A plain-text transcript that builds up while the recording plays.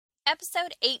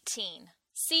Episode 18,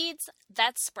 Seeds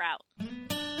That Sprout.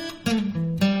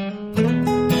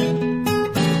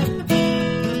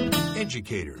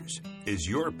 Educators, is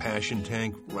your passion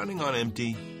tank running on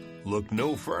empty? Look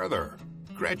no further.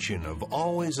 Gretchen of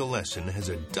Always a Lesson has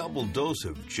a double dose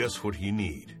of just what you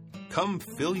need. Come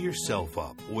fill yourself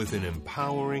up with an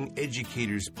empowering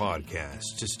educators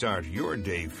podcast to start your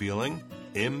day feeling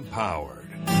empowered.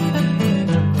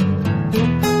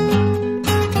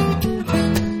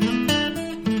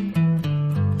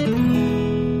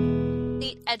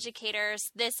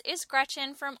 Educators, this is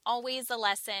Gretchen from Always a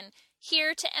Lesson,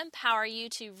 here to empower you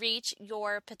to reach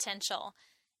your potential.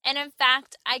 And in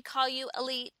fact, I call you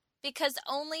elite because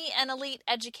only an elite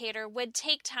educator would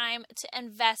take time to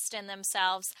invest in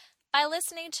themselves by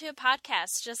listening to a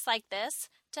podcast just like this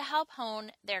to help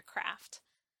hone their craft.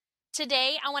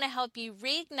 Today, I want to help you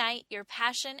reignite your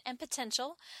passion and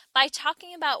potential by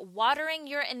talking about watering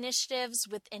your initiatives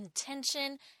with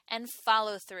intention and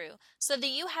follow-through so that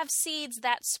you have seeds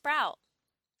that sprout.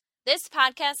 This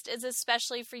podcast is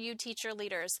especially for you teacher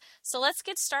leaders, so let's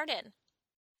get started.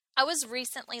 I was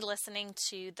recently listening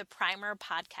to the Primer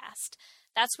podcast.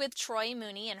 That's with Troy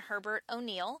Mooney and Herbert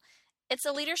O'Neill. It's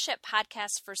a leadership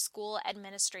podcast for school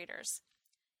administrators.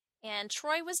 And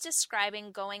Troy was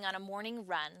describing going on a morning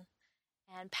run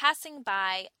and passing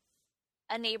by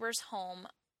a neighbor's home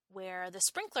where the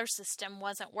sprinkler system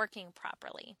wasn't working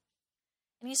properly.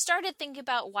 And he started thinking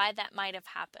about why that might have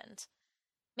happened.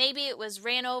 Maybe it was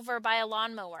ran over by a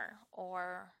lawnmower,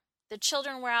 or the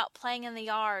children were out playing in the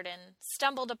yard and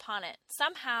stumbled upon it.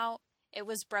 Somehow it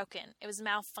was broken. It was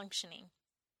malfunctioning.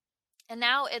 And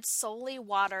now it solely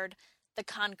watered the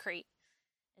concrete.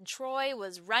 And Troy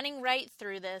was running right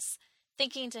through this,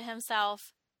 thinking to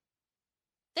himself,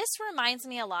 this reminds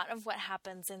me a lot of what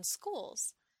happens in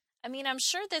schools. I mean, I'm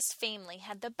sure this family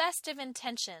had the best of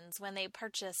intentions when they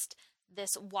purchased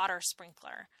this water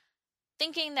sprinkler,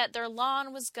 thinking that their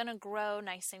lawn was going to grow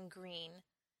nice and green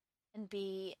and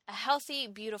be a healthy,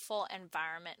 beautiful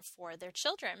environment for their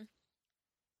children.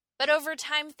 But over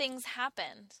time, things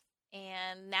happened,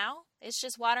 and now it's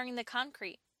just watering the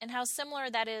concrete. And how similar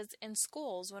that is in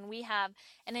schools when we have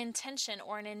an intention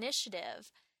or an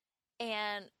initiative,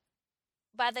 and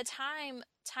by the time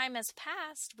has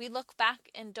passed, we look back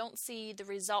and don't see the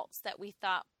results that we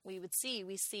thought we would see.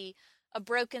 We see a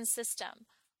broken system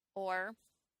or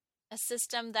a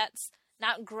system that's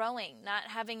not growing, not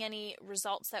having any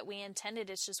results that we intended.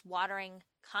 It's just watering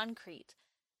concrete.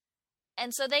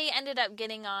 And so they ended up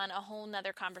getting on a whole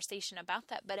nother conversation about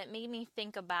that, but it made me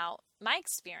think about my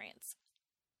experience.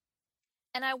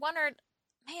 And I wondered,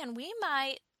 man, we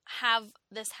might have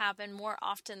this happen more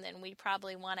often than we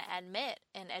probably want to admit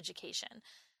in education.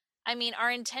 I mean,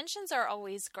 our intentions are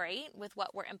always great with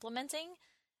what we're implementing,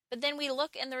 but then we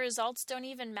look and the results don't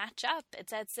even match up.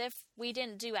 It's as if we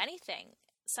didn't do anything.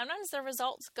 Sometimes the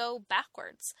results go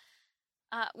backwards.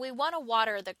 We want to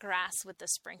water the grass with the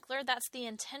sprinkler. That's the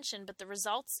intention, but the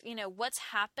results, what's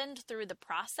happened through the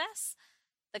process,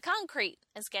 the concrete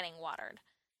is getting watered.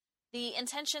 The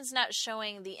intention's not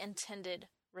showing the intended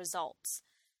results.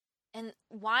 And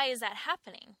why is that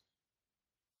happening?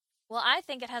 Well, I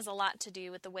think it has a lot to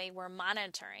do with the way we're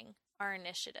monitoring our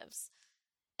initiatives.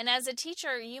 And as a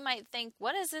teacher, you might think,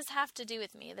 what does this have to do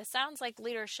with me? This sounds like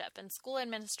leadership and school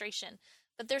administration,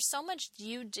 but there's so much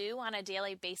you do on a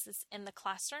daily basis in the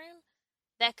classroom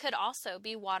that could also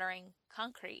be watering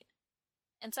concrete.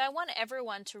 And so I want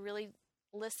everyone to really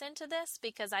listen to this,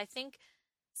 because I think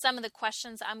some of the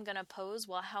questions I'm going to pose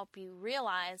will help you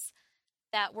realize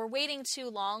that we're waiting too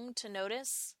long to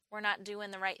notice we're not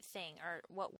doing the right thing, or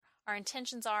what our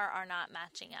intentions are not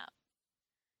matching up.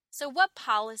 So what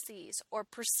policies or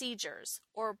procedures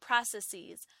or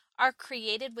processes are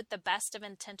created with the best of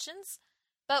intentions,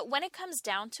 but when it comes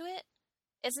down to it,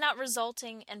 it's not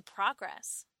resulting in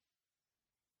progress?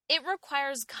 It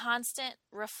requires constant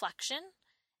reflection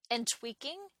and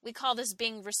tweaking. We call this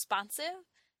being responsive.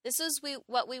 This is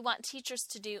what we want teachers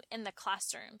to do in the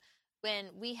classroom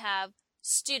when we have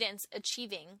students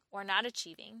achieving or not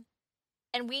achieving,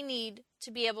 and we need to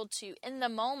be able to, in the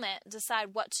moment, decide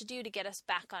what to do to get us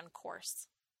back on course.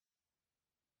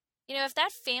 If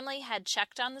that family had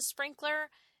checked on the sprinkler,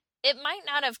 it might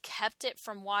not have kept it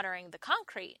from watering the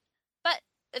concrete, but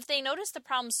if they noticed the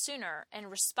problem sooner and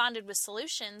responded with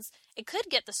solutions, it could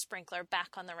get the sprinkler back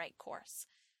on the right course.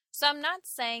 So I'm not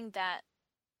saying that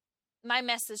my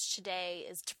message today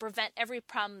is to prevent every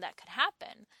problem that could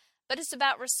happen, but it's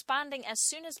about responding as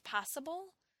soon as possible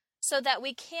so that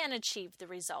we can achieve the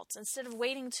results instead of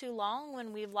waiting too long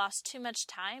when we've lost too much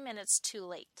time and it's too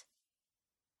late.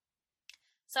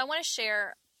 So I want to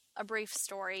share a brief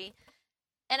story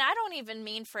And I don't even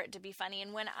mean for it to be funny.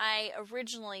 And when I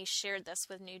originally shared this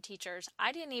with new teachers,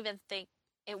 I didn't even think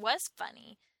it was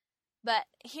funny. But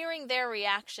hearing their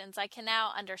reactions, I can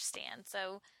now understand.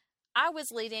 So I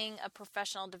was leading a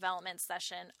professional development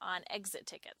session on exit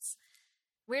tickets.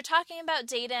 We were talking about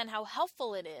data and how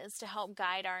helpful it is to help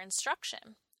guide our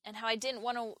instruction, and how I didn't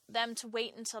want them to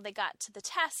wait until they got to the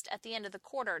test at the end of the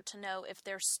quarter to know if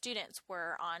their students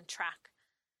were on track.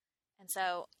 And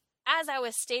so as I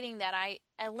was stating that, I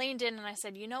leaned in and I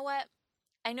said, you know what?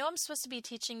 I know I'm supposed to be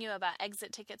teaching you about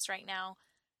exit tickets right now,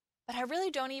 but I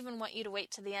really don't even want you to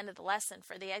wait to the end of the lesson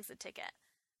for the exit ticket.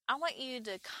 I want you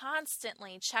to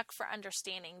constantly check for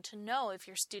understanding to know if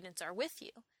your students are with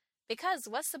you. Because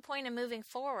what's the point of moving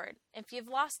forward if you've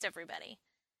lost everybody?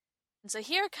 And so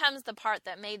here comes the part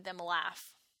that made them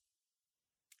laugh.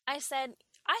 I said,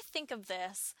 I think of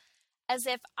this as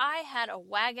if I had a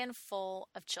wagon full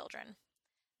of children,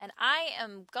 and I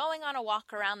am going on a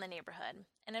walk around the neighborhood.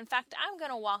 And in fact, I'm going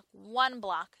to walk 1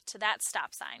 block to that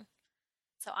stop sign.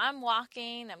 So I'm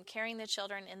walking, I'm carrying the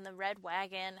children in the red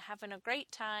wagon, having a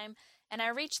great time, and I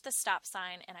reach the stop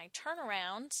sign and I turn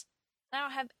around, and I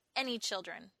don't have any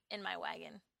children in my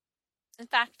wagon. In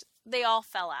fact, they all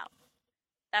fell out.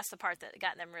 That's the part that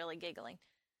got them really giggling.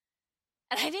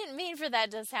 And I didn't mean for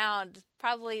that to sound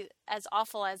probably as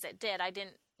awful as it did. I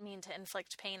didn't mean to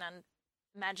inflict pain on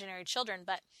imaginary children,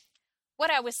 but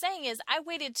what I was saying is I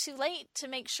waited too late to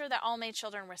make sure that all my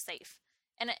children were safe.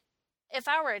 And if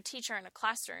I were a teacher in a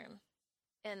classroom,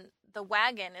 and the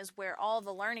wagon is where all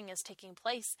the learning is taking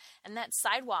place, and that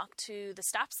sidewalk to the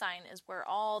stop sign is where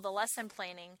all the lesson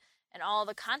planning and all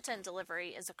the content delivery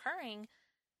is occurring,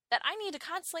 that I need to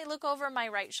constantly look over my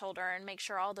right shoulder and make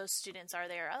sure all those students are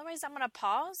there. Otherwise, I'm going to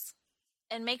pause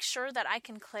and make sure that I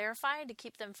can clarify to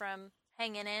keep them from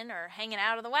hanging in or hanging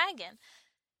out of the wagon.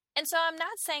 And so I'm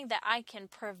not saying that I can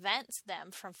prevent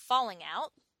them from falling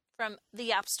out from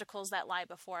the obstacles that lie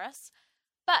before us,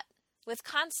 but with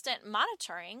constant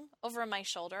monitoring over my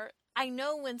shoulder, I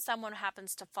know when someone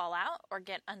happens to fall out or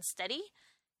get unsteady,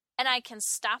 and I can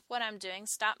stop what I'm doing,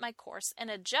 stop my course, and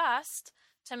adjust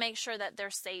to make sure that they're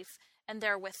safe and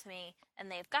they're with me and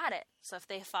they've got it. So if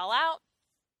they fall out,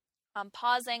 I'm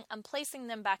pausing, I'm placing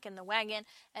them back in the wagon,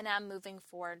 and I'm moving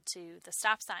forward to the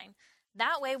stop sign.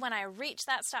 That way, when I reach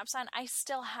that stop sign, I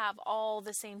still have all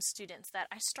the same students that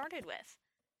I started with.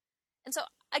 And so,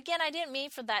 again, I didn't mean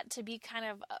for that to be kind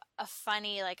of a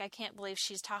funny, like, I can't believe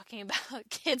she's talking about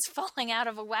kids falling out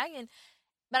of a wagon.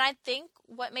 But I think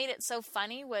what made it so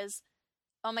funny was,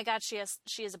 oh my God, she has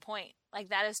a point. Like,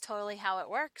 that is totally how it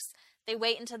works. They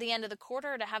wait until the end of the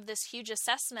quarter to have this huge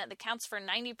assessment that counts for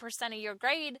 90% of your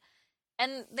grade,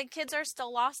 and the kids are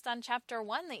still lost on chapter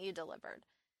 1 that you delivered.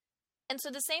 And so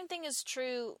the same thing is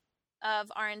true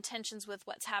of our intentions with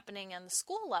what's happening on the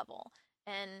school level.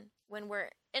 And when we're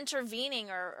intervening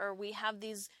or we have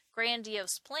these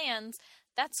grandiose plans,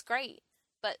 that's great.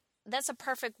 But that's a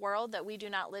perfect world that we do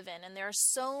not live in. And there are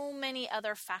so many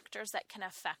other factors that can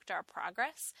affect our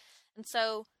progress. And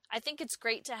so I think it's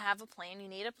great to have a plan. You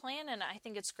need a plan. And I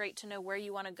think it's great to know where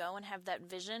you want to go and have that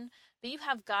vision. But you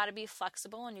have got to be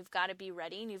flexible, and you've got to be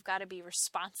ready, and you've got to be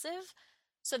responsive,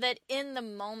 so that in the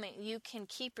moment you can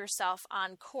keep yourself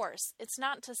on course. It's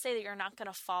not to say that you're not going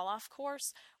to fall off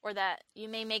course, or that you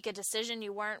may make a decision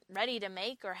you weren't ready to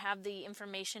make or have the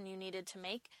information you needed to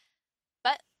make,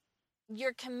 but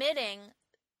you're committing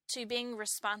to being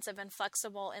responsive and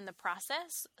flexible in the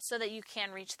process so that you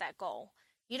can reach that goal.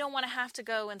 You don't want to have to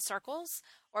go in circles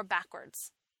or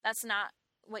backwards. That's not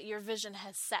what your vision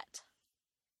has set.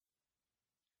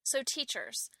 So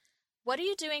teachers, what are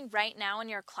you doing right now in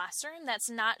your classroom that's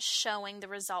not showing the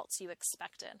results you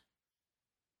expected?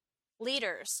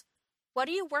 Leaders, what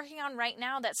are you working on right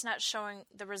now that's not showing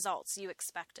the results you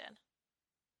expected?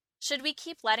 Should we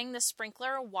keep letting the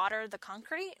sprinkler water the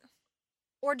concrete?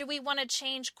 Or do we want to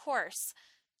change course,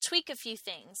 tweak a few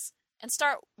things, and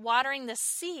start watering the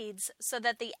seeds so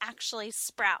that they actually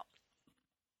sprout?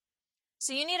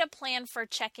 So you need a plan for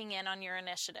checking in on your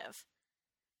initiative.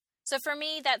 So for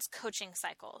me, that's coaching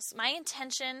cycles. My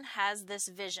intention has this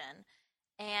vision,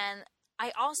 and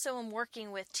I also am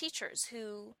working with teachers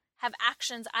who have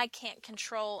actions I can't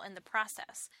control in the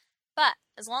process. But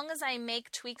as long as I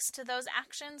make tweaks to those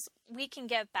actions, we can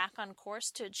get back on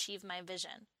course to achieve my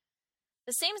vision.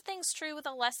 The same thing's true with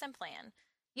a lesson plan.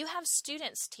 You have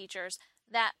students, teachers,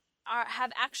 that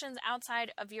have actions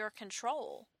outside of your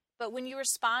control. But when you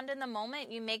respond in the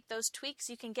moment, you make those tweaks,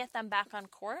 you can get them back on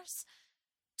course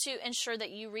to ensure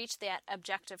that you reach that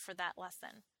objective for that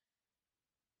lesson.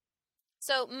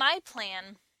 So my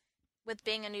plan with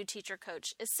being a new teacher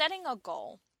coach is setting a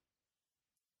goal.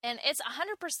 And it's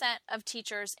 100% of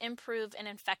teachers improve in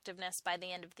effectiveness by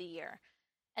the end of the year.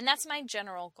 And that's my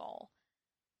general goal.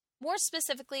 More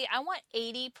specifically, I want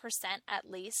 80% at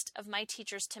least of my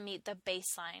teachers to meet the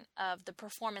baseline of the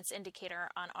performance indicator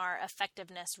on our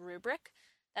effectiveness rubric.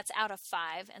 That's out of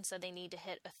 5, and so they need to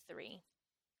hit a 3.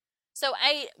 So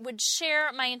I would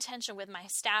share my intention with my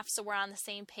staff so we're on the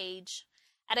same page.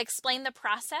 I'd explain the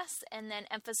process and then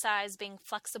emphasize being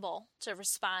flexible to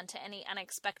respond to any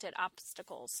unexpected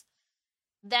obstacles.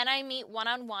 Then I meet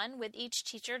one-on-one with each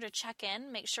teacher to check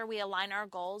in, make sure we align our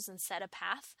goals and set a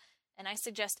path. And I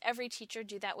suggest every teacher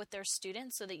do that with their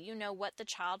students so that you know what the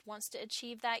child wants to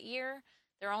achieve that year,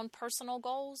 their own personal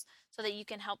goals, so that you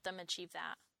can help them achieve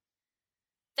that.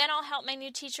 Then I'll help my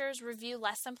new teachers review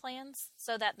lesson plans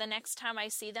so that the next time I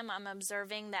see them, I'm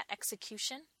observing that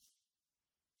execution.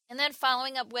 And then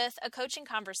following up with a coaching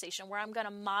conversation where I'm going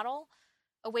to model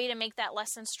a way to make that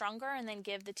lesson stronger and then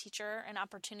give the teacher an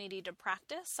opportunity to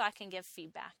practice so I can give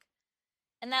feedback.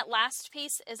 And that last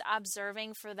piece is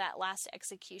observing for that last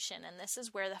execution, and this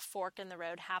is where the fork in the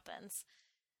road happens.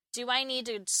 Do I need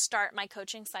to start my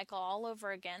coaching cycle all over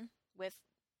again with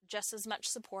just as much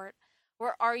support,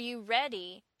 or are you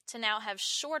ready to now have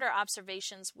shorter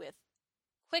observations with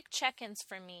quick check-ins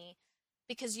for me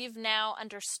because you've now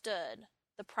understood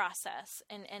the process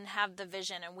and have the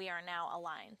vision and we are now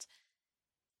aligned?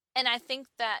 And I think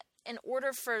that in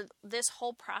order for this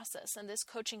whole process and this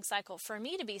coaching cycle for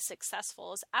me to be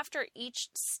successful is after each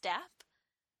step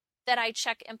that I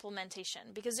check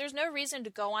implementation, because there's no reason to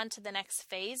go on to the next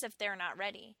phase if they're not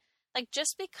ready. Like,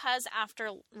 just because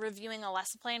after reviewing a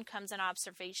lesson plan comes an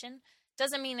observation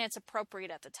doesn't mean it's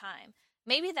appropriate at the time.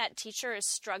 Maybe that teacher is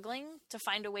struggling to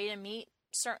find a way to meet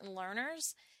certain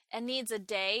learners and needs a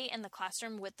day in the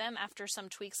classroom with them after some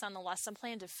tweaks on the lesson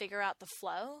plan to figure out the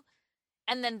flow.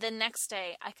 And then the next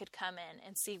day I could come in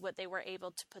and see what they were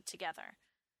able to put together.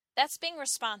 That's being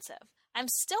responsive. I'm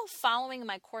still following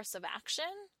my course of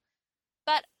action,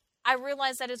 but I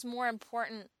realize that it's more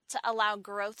important to allow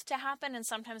growth to happen, and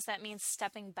sometimes that means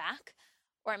stepping back,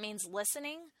 or it means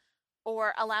listening,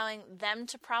 or allowing them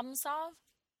to problem solve.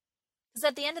 Because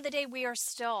at the end of the day, we are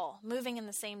still moving in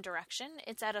the same direction.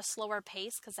 It's at a slower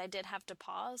pace because I did have to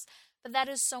pause, but that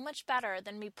is so much better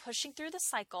than me pushing through the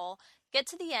cycle, get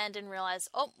to the end and realize,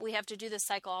 oh, we have to do this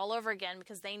cycle all over again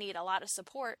because they need a lot of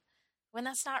support, when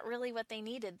that's not really what they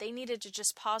needed. They needed to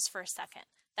just pause for a second.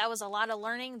 That was a lot of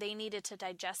learning. They needed to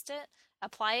digest it,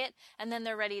 apply it, and then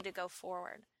they're ready to go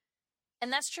forward.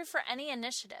 And that's true for any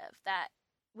initiative, that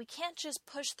we can't just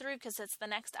push through because it's the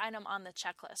next item on the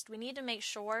checklist. We need to make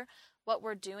sure what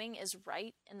we're doing is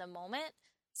right in the moment.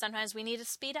 Sometimes we need to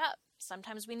speed up.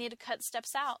 Sometimes we need to cut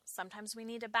steps out. Sometimes we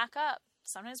need to back up.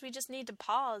 Sometimes we just need to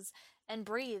pause and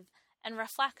breathe and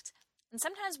reflect. And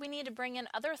sometimes we need to bring in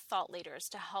other thought leaders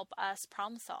to help us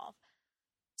problem solve.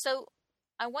 So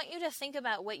I want you to think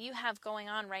about what you have going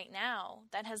on right now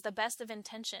that has the best of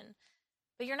intention,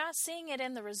 but you're not seeing it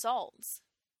in the results.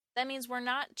 That means we're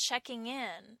not checking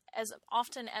in as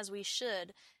often as we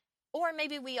should, or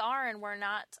maybe we are and we're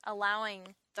not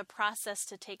allowing the process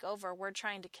to take over. We're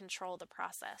trying to control the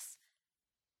process.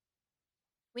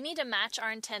 We need to match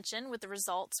our intention with the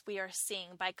results we are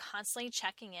seeing by constantly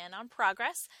checking in on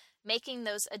progress, making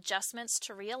those adjustments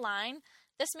to realign.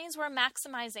 This means we're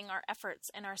maximizing our efforts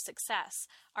and our success.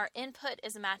 Our input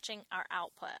is matching our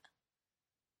output.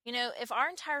 You know, if our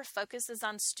entire focus is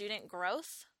on student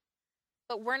growth,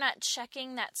 but we're not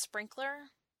checking that sprinkler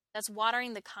that's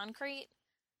watering the concrete,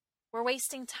 we're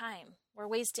wasting time. We're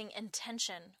wasting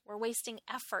intention. We're wasting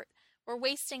effort. We're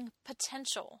wasting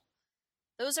potential.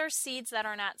 Those are seeds that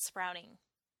are not sprouting.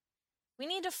 We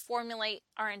need to formulate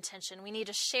our intention. We need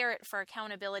to share it for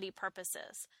accountability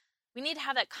purposes. We need to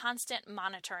have that constant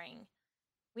monitoring.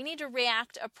 We need to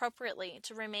react appropriately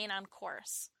to remain on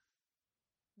course.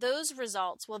 Those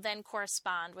results will then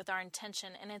correspond with our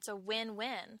intention, and it's a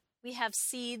win-win. We have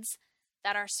seeds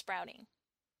that are sprouting.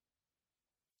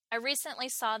 I recently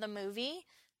saw the movie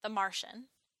The Martian.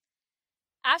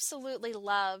 Absolutely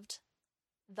loved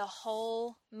the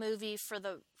whole movie for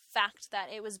the fact that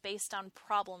it was based on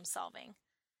problem solving.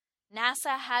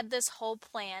 NASA had this whole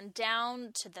plan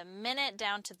down to the minute,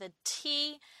 down to the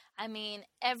T. I mean,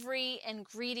 every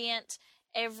ingredient,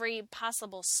 every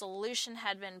possible solution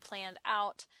had been planned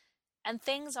out, and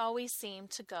things always seemed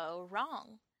to go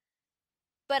wrong.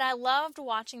 But I loved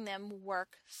watching them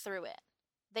work through it.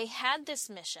 They had this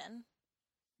mission,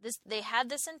 they had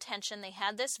this intention, they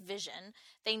had this vision,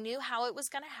 they knew how it was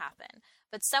going to happen,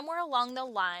 but somewhere along the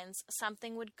lines,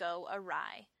 something would go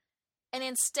awry. And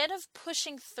instead of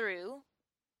pushing through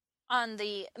on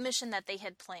the mission that they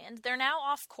had planned, they're now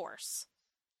off course.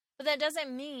 But that doesn't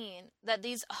mean that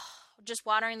these, just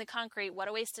watering the concrete, what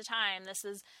a waste of time. This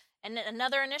is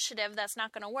another initiative that's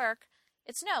not going to work.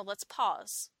 It's no, let's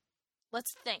pause.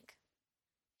 Let's think.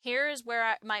 Here is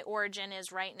where my origin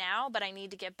is right now, but I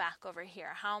need to get back over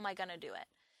here. How am I going to do it?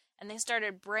 And they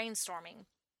started brainstorming.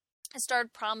 I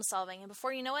started problem solving, and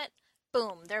before you know it,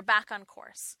 boom, they're back on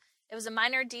course. It was a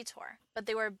minor detour, but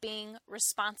they were being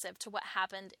responsive to what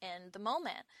happened in the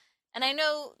moment. And I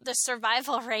know the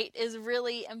survival rate is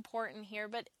really important here,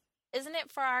 but isn't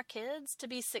it for our kids to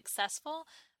be successful?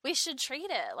 We should treat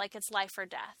it like it's life or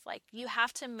death. Like, you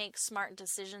have to make smart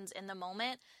decisions in the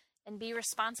moment and be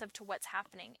responsive to what's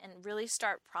happening and really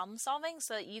start problem solving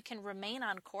so that you can remain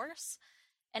on course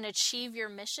and achieve your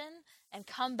mission and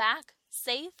come back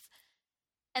safe.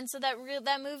 And so that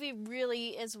movie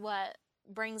really is what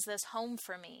brings this home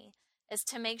for me, is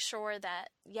to make sure that,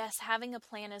 yes, having a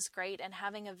plan is great and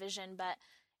having a vision, but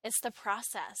it's the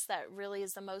process that really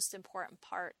is the most important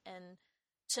part, and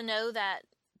to know that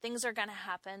things are going to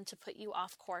happen to put you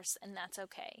off course, and that's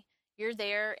okay. You're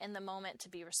there in the moment to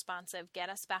be responsive, get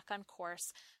us back on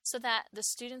course so that the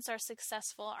students are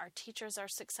successful, our teachers are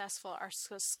successful, our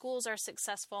schools are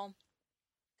successful,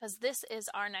 because this is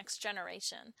our next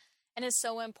generation. And it's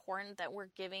so important that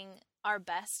we're giving our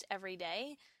best every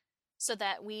day so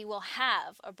that we will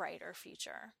have a brighter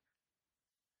future.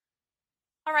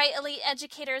 All right, Elite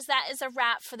Educators, that is a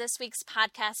wrap for this week's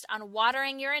podcast on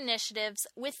watering your initiatives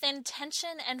with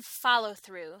intention and follow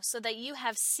through so that you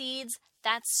have seeds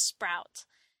that sprout.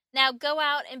 Now go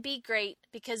out and be great,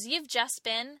 because you've just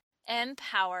been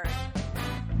empowered.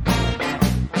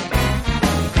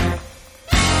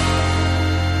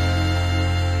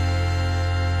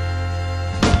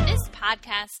 This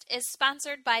podcast is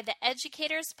sponsored by the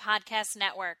Educators Podcast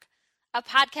Network, a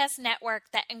podcast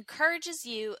network that encourages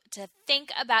you to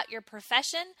think about your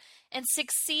profession and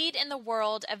succeed in the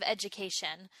world of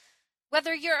education.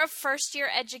 Whether you're a first-year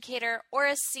educator or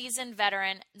a seasoned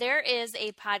veteran, there is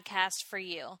a podcast for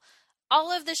you.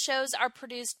 All of the shows are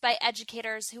produced by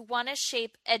educators who want to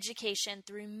shape education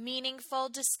through meaningful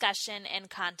discussion and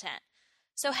content.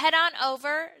 So head on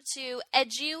over to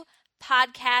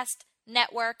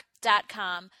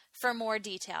edupodcastnetwork.com for more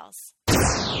details.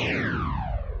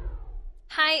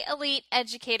 Hi, Elite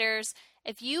Educators.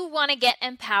 If you want to get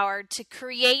empowered to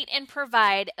create and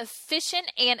provide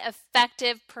efficient and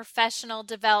effective professional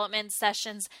development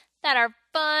sessions that are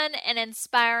fun and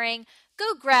inspiring,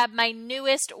 go grab my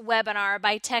newest webinar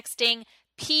by texting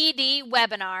PD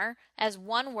Webinar as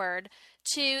one word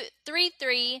to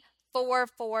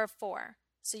 33444.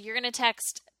 So you're going to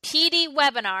text PD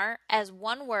Webinar as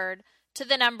one word to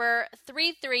the number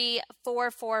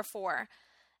 33444.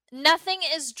 Nothing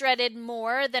is dreaded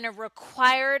more than a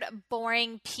required,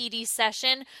 boring PD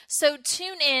session, so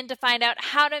tune in to find out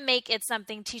how to make it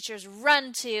something teachers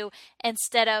run to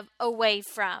instead of away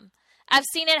from. I've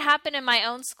seen it happen in my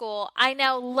own school. I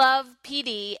now love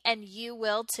PD, and you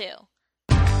will too.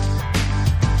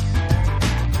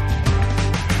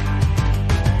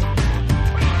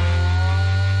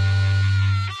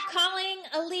 Calling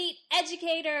Elite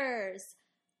Educators!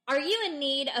 Are you in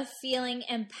need of feeling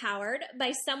empowered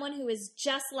by someone who is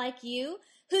just like you,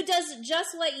 who does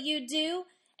just what you do,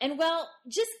 and, well,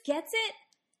 just gets it?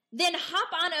 Then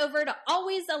hop on over to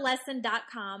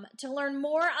alwaysalesson.com to learn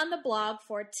more on the blog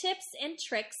for tips and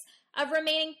tricks of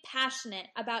remaining passionate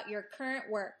about your current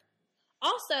work.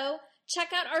 Also,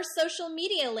 check out our social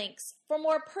media links for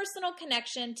more personal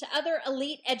connection to other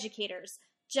elite educators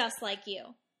just like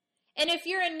you. And if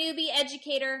you're a newbie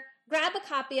educator, grab a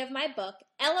copy of my book,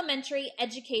 Elementary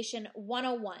Education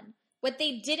 101, What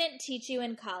They Didn't Teach You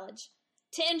in College,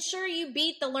 to ensure you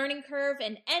beat the learning curve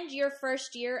and end your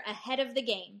first year ahead of the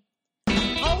game.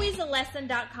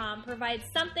 Alwaysalesson.com provides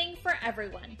something for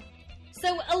everyone.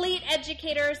 So, Elite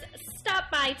Educators, stop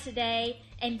by today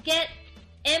and get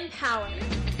empowered.